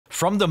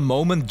From the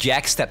moment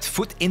Jack stepped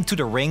foot into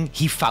the ring,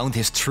 he found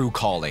his true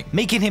calling,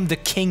 making him the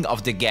king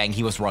of the gang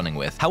he was running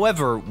with.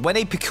 However, when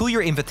a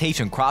peculiar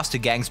invitation crossed the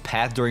gang's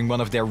path during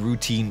one of their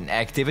routine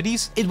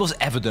activities, it was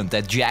evident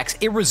that Jack's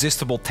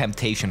irresistible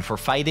temptation for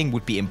fighting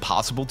would be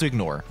impossible to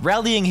ignore.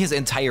 Rallying his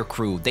entire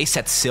crew, they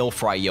set sail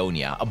for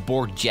Ionia,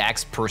 aboard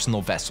Jack's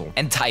personal vessel,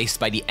 enticed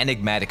by the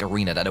enigmatic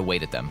arena that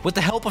awaited them. With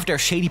the help of their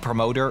shady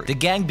promoter, the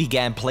gang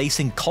began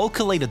placing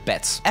calculated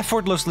bets,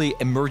 effortlessly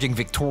emerging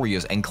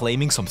victorious and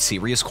claiming some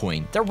serious coin.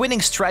 Their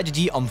winning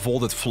strategy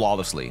unfolded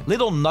flawlessly.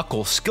 Little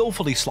Knuckles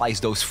skillfully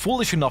sliced those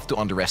foolish enough to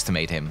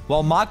underestimate him,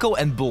 while Mako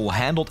and Bull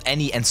handled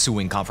any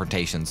ensuing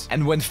confrontations.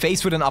 And when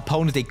faced with an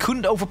opponent they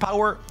couldn't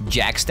overpower,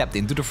 Jack stepped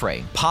into the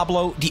fray.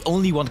 Pablo, the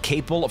only one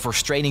capable of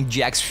restraining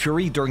Jack's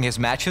fury during his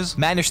matches,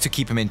 managed to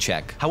keep him in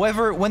check.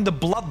 However, when the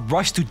blood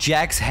rushed to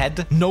Jack's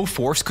head, no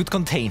force could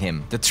contain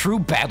him. The true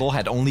battle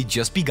had only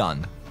just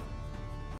begun.